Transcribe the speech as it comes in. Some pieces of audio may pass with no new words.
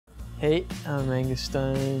Hey, I'm Angus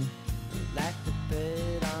Stone.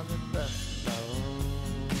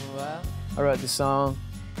 I wrote the song,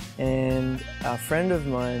 and a friend of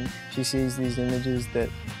mine, she sees these images that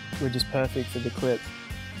were just perfect for the clip,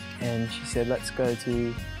 and she said, let's go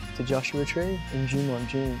to Joshua Tree in Dumont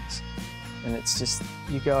Dunes. And it's just,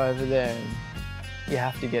 you go over there and you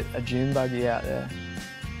have to get a dune buggy out there,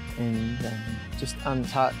 and just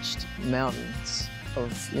untouched mountains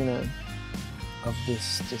of, of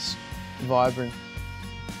this just vibrant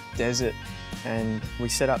desert. And we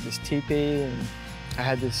set up this teepee, and I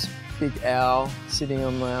had this big owl sitting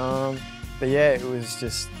on my arm. But yeah, it was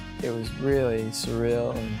really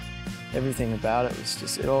surreal, and everything about it was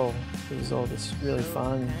just, it was all just really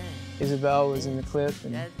fun. Isabel was in the clip,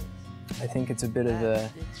 and I think it's a bit of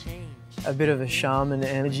a shaman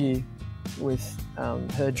energy with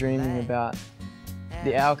her dreaming about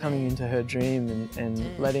the owl coming into her dream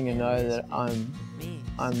and letting her know that I'm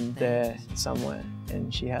there somewhere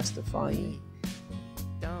and she has to find me.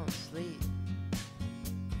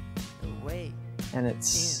 And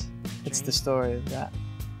it's the story of that.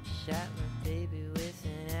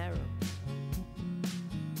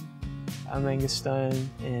 I'm Angus Stone,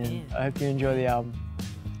 and I hope you enjoy the album.